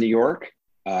lives in New York.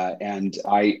 And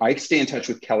I stay in touch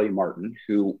with Kelly Martin,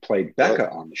 who played Becca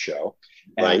on the show.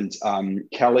 And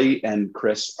Kelly and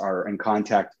Chris are in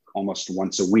contact almost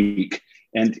once a week.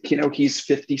 And, he's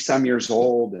 50 some years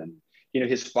old. And,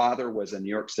 his father was a New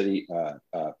York City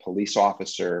police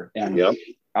officer. And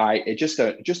I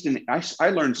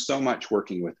learned so much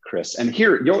working with Chris. And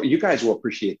here, you guys will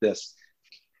appreciate this.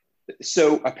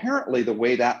 So apparently the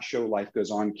way that show Life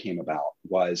Goes On came about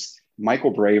was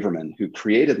Michael Braverman, who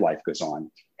created Life Goes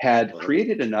On, had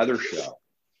created another show.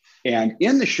 And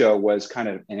in the show was kind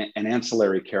of an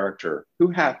ancillary character who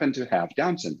happened to have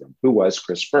Down syndrome, who was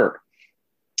Chris Burke.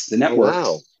 The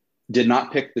network did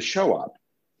not pick the show up,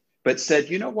 but said,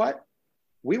 you know what?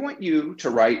 We want you to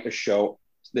write a show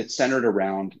that's centered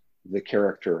around the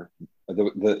character,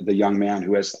 the young man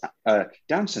who has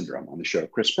Down syndrome on the show,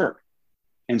 Chris Burke.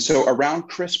 And so around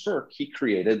Chris Burke, he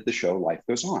created the show Life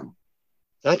Goes On.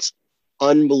 That's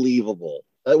unbelievable.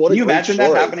 Can you imagine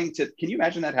that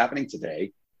happening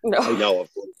today? No. I know,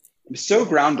 of course. It was so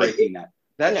groundbreaking.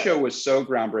 That show was so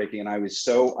groundbreaking, and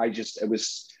it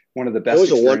was one of the best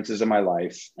experiences of my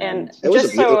life. And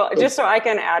just so I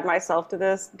can add myself to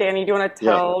this, Danny, do you want to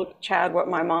tell Chad what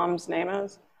my mom's name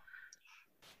is?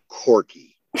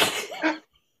 Corky.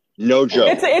 No joke.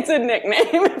 It's a nickname.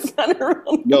 It's not a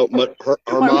real name. No, but her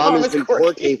mom has been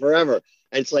Corky forever.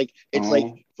 And it's like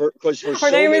because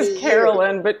her name is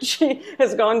Carolyn, but she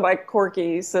has gone by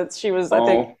Corky since she was, I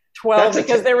think, 12,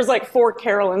 because there was like 4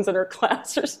 Carolyns in her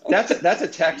class or something. That's a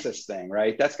Texas thing,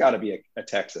 right? That's got to be a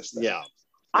Texas thing. Yeah.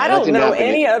 I don't know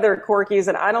any other Corkies,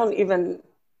 and I don't even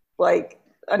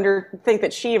think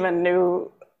that she even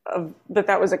knew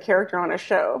that was a character on a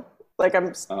show. Like,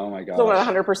 I'm still not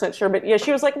 100% sure, but yeah,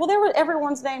 she was like, well,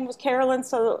 everyone's name was Carolyn,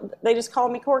 so they just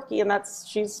called me Corky, and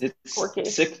she's Corky.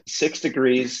 6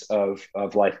 degrees of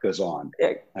Life Goes On.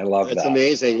 I love that. It's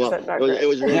amazing. Well, it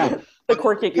was really the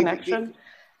Corky connection.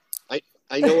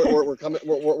 I know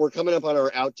we're coming up on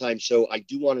our out time, so I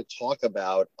do want to talk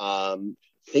about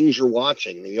things you're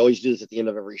watching. We always do this at the end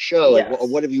of every show. Like,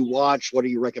 what have you watched? What are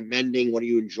you recommending? What are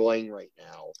you enjoying right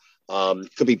now?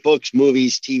 Could be books,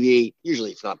 movies, TV.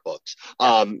 Usually it's not books.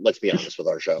 Let's be honest with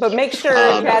our show. But make sure,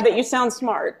 Chad, that you sound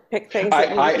smart. Pick things.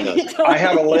 I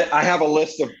have a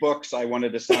list of books I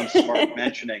wanted to sound smart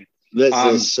mentioning. This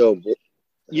is so.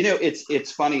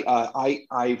 It's funny.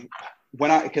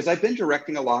 Because I've been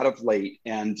directing a lot of late,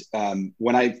 and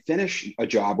when I finish a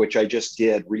job, which I just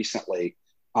did recently,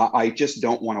 I just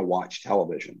don't want to watch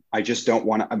television. I just don't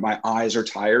want to. My eyes are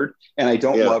tired, and I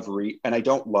don't love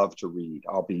to read.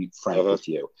 I'll be frank with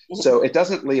you. So it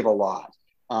doesn't leave a lot.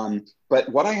 But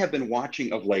what I have been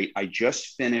watching of late, I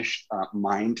just finished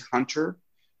Mindhunter,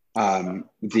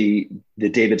 the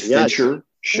David Fincher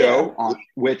show,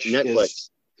 which is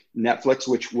Netflix,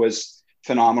 which was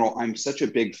phenomenal. I'm such a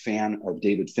big fan of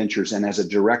David Fincher's, and as a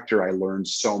director, I learned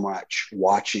so much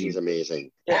watching. He's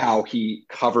amazing. How he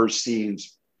covers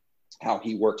scenes, how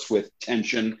he works with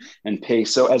tension and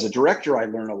pace. So as a director, I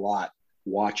learned a lot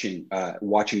watching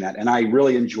that, and I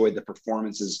really enjoyed the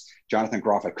performances. Jonathan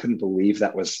Groff, I couldn't believe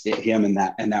that was him in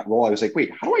that role. I was like, wait,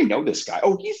 how do I know this guy?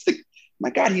 Oh, he's the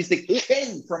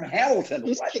king from Hamilton.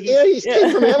 He's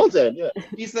king from Hamilton. Yeah.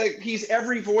 He's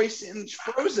every voice in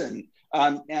Frozen.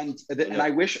 And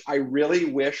I really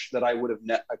wish that I would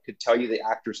have I could tell you the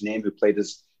actor's name who played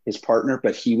his partner,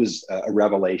 but he was a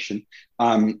revelation.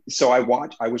 So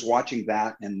I was watching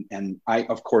that, and I,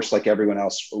 of course, like everyone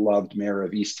else, loved Mayor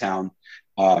of Easttown.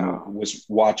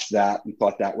 Watched that and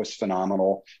thought that was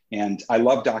phenomenal. And I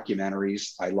love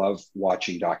documentaries. I love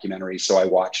watching documentaries. So I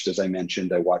watched, as I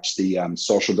mentioned, the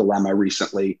Social Dilemma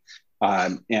recently.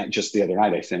 And just the other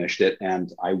night I finished it,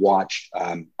 and I watched.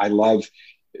 I love.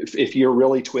 If you're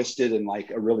really twisted and like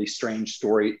a really strange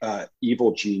story,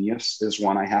 Evil Genius is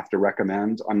one I have to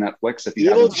recommend on Netflix. If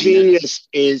you Evil Genius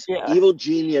Evil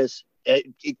Genius.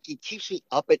 It keeps me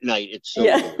up at night. It's so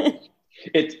good.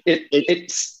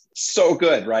 It's so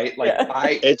good, right? Like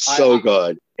it's so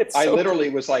good. I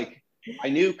literally was like, I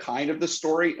knew kind of the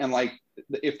story, and like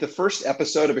if the first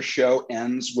episode of a show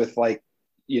ends with like,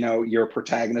 your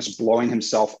protagonist blowing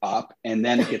himself up, and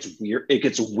then it gets weird. It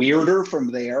gets weirder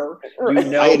from there.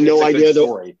 I had no idea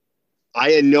story.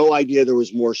 I had no idea there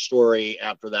was more story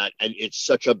after that, and it's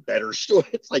such a better story.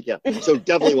 It's like, so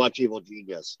definitely watch Evil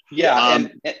Genius. Yeah,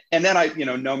 and then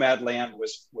Nomadland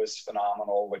was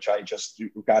phenomenal, which I just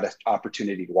got an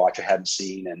opportunity to watch. I hadn't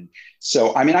seen, and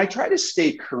so I try to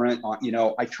stay current on.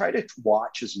 I try to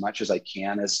watch as much as I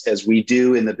can as we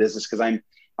do in the business, because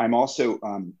I'm also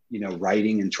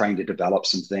writing and trying to develop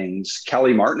some things.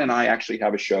 Kelly Martin and I actually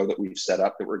have a show that we've set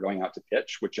up that we're going out to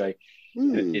pitch, which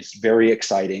it's very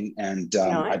exciting, and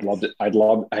nice.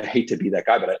 I hate to be that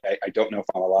guy, but I don't know if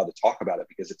I'm allowed to talk about it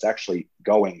because it's actually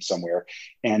going somewhere.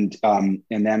 And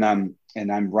then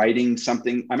I'm writing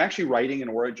something. I'm actually writing an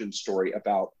origin story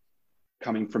about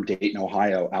coming from Dayton,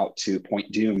 Ohio, out to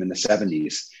Point Dume in the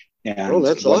 70s. And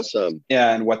that's awesome.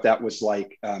 And what that was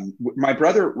like. My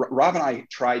brother Rob and I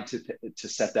tried to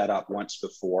set that up once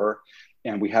before,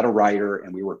 and we had a writer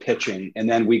and we were pitching, and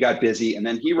then we got busy, and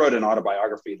then he wrote an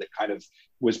autobiography that kind of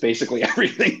was basically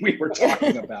everything we were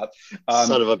talking about.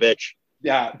 Son of a bitch.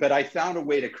 Yeah, but I found a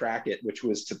way to crack it, which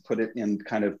was to put it in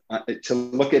kind of to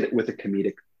look at it with a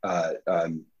comedic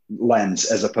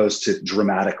lens as opposed to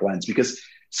dramatic lens, because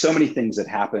so many things that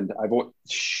happened.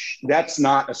 That's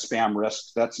not a spam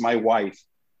risk. That's my wife.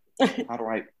 How do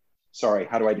I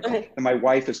do? And my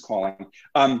wife is calling.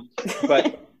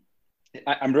 But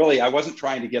I wasn't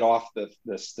trying to get off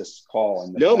this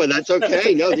call. No, but that's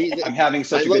okay. No, I'm having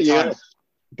such a good time.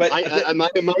 But my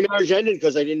marriage ended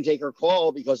because I didn't take her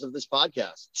call because of this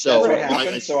podcast. So that's what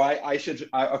happened. So I should.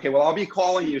 Okay, well, I'll be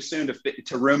calling you soon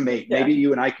to roommate. Yeah. Maybe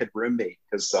you and I could roommate,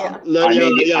 because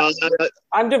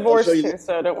I'm divorced too,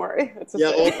 so don't worry.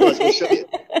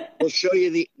 We'll show you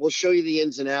the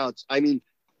ins and outs. I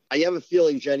have a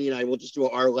feeling Jenny and I will just do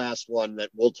our last one that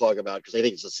we'll talk about, because I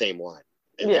think it's the same one.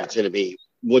 It's going to be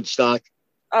Woodstock.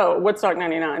 Oh, Woodstock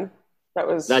 '99.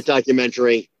 That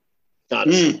documentary. Got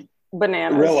us.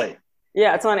 Bananas. Really?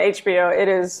 Yeah, it's on HBO. It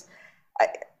is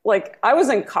I was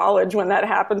in college when that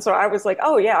happened, so I was like,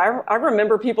 oh yeah, I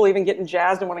remember people even getting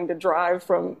jazzed and wanting to drive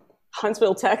from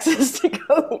Huntsville, Texas to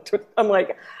go to. I'm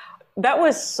like, that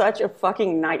was such a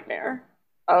fucking nightmare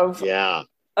of a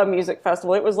music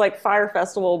festival. It was like Fire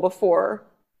Festival before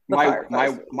the Fire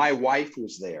Festival. My wife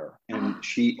was there, and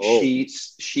she's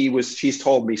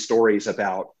told me stories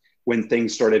about when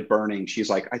things started burning. She's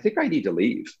like, I think I need to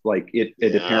leave. Like it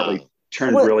apparently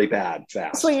turned really bad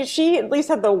fast. So she at least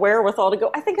had the wherewithal to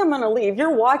go, I think I'm going to leave.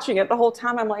 You're watching it the whole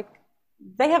time. I'm like,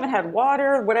 they haven't had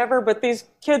water, whatever, but these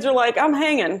kids are like, I'm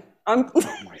hanging. I'm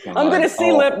going to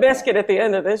see Limp Bizkit at the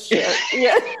end of this shit.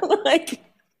 Yeah.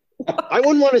 I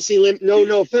wouldn't want to see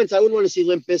no offense. I wouldn't want to see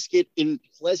Limp Bizkit in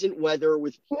pleasant weather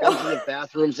with plenty of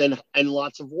bathrooms and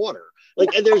lots of water.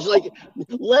 And there's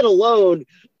let alone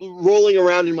rolling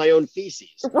around in my own feces.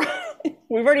 Right.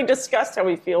 We've already discussed how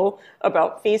we feel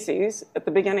about feces at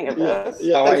the beginning of this.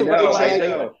 Yeah, I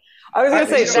know. I was going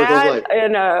to say that,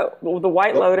 and the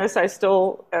White Lotus, I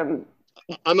still am.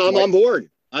 I'm on board.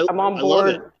 I'm on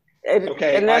board.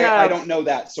 Okay, and then, I don't know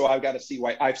that, so I've got to see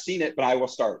why. I've seen it, but I will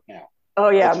start now. Oh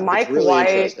yeah, Mike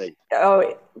White.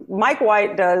 Oh, Mike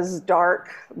White does dark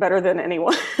better than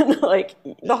anyone.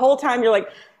 The whole time you're like,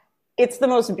 it's the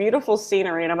most beautiful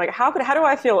scenery, and I'm like, how do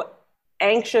I feel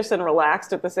anxious and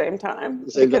relaxed at the same time?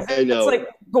 It's like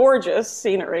gorgeous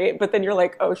scenery, but then you're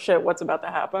like, oh shit, what's about to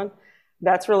happen?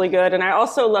 That's really good. And I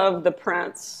also love the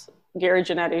Prince Gary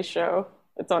Janetti show.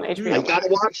 It's on HBO. I gotta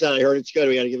watch that. I heard it's good.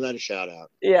 We gotta give that a shout out.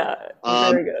 Yeah,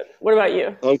 very good. What about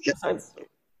you? Okay.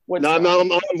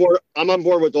 I'm on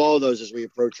board with all of those as we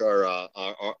approach our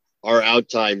out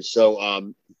time.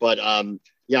 So,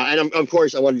 yeah, and of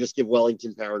course, I want to just give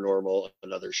Wellington Paranormal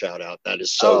another shout out. That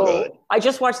is so good. I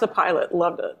just watched the pilot.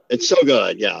 Loved it. It's so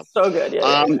good. Yeah. So good.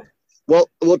 Yeah. Well,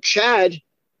 Chad,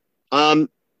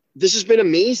 this has been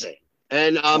amazing.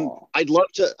 And I'd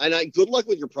love to, and good luck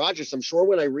with your projects. I'm sure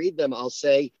when I read them, I'll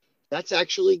say, that's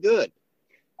actually good.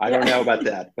 I don't know about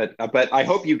that, but I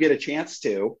hope you get a chance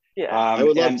to. Yeah, I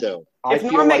would love to. If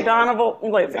Norm Macdonald,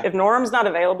 if Norm's not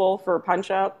available for Punch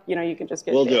Up, you can just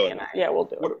get. We'll do it. Yeah, we'll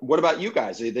do it. What about you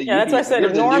guys? That's what I said.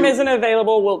 If Norm isn't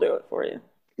available, we'll do it for you.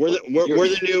 We're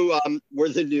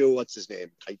the new what's his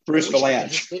name? Bruce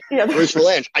Vilanch. Yeah, Bruce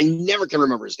Vilanch. I never can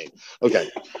remember his name. Okay.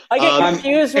 I get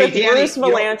confused with Danny, Bruce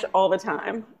Vilanch all the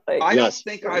time. I don't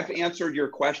think I've answered your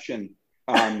question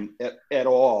at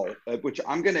all. Which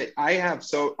I am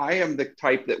the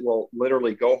type that will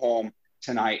literally go home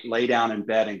tonight, lay down in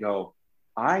bed, and go,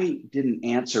 I didn't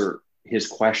answer his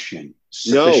question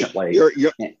sufficiently.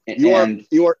 No,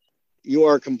 you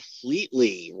are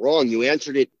completely wrong. You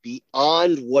answered it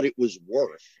beyond what it was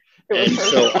worth. And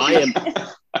so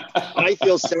I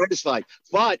feel satisfied.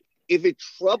 But if it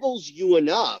troubles you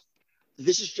enough,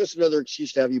 this is just another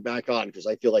excuse to have you back on, because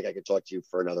I feel like I could talk to you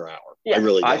for another hour. Yeah. I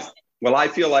really do.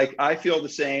 I feel the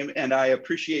same, and I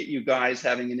appreciate you guys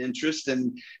having an interest,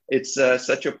 and it's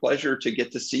such a pleasure to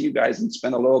get to see you guys and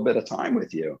spend a little bit of time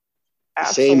with you.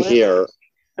 Absolutely. Same here.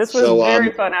 This was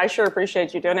very fun. I sure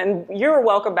appreciate you doing it. And you're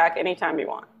welcome back anytime you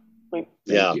want. Thank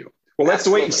you. Well, let's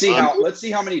wait and see let's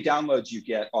see how many downloads you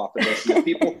get off of this.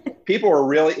 If people are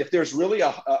really, if there's really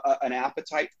an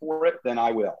appetite for it, then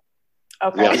I will.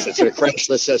 Okay. Yes, it's going to crash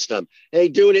the system. Hey,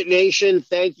 Doing It Nation,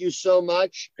 thank you so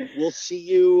much. We'll see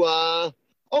you.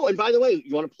 And by the way,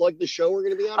 you want to plug the show we're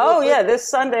going to be on? Oh, yeah, this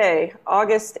Sunday,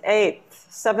 August 8th,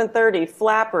 7:30,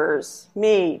 Flappers,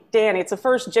 me, Danny. It's the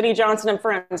first Jenny Johnson and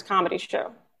Friends comedy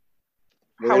show.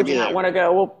 How would you not want to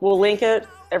go? We'll link it.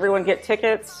 Everyone get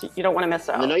tickets. You don't want to miss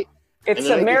out. It's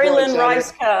a Mary Lynn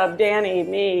Rice Cub, Danny,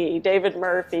 me, David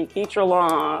Murphy, Keitra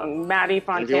Long, Maddie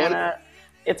Fontana.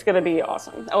 It's going to be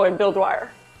awesome. Oh, and Bill Dwyer.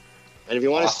 And if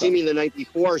you want to see me the night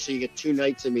before, so you get 2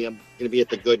 nights of me, I'm going to be at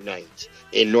the Good Night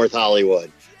in North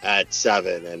Hollywood at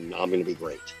 7, and I'm going to be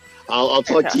great. I'll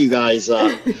talk to you guys.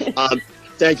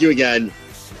 Thank you again.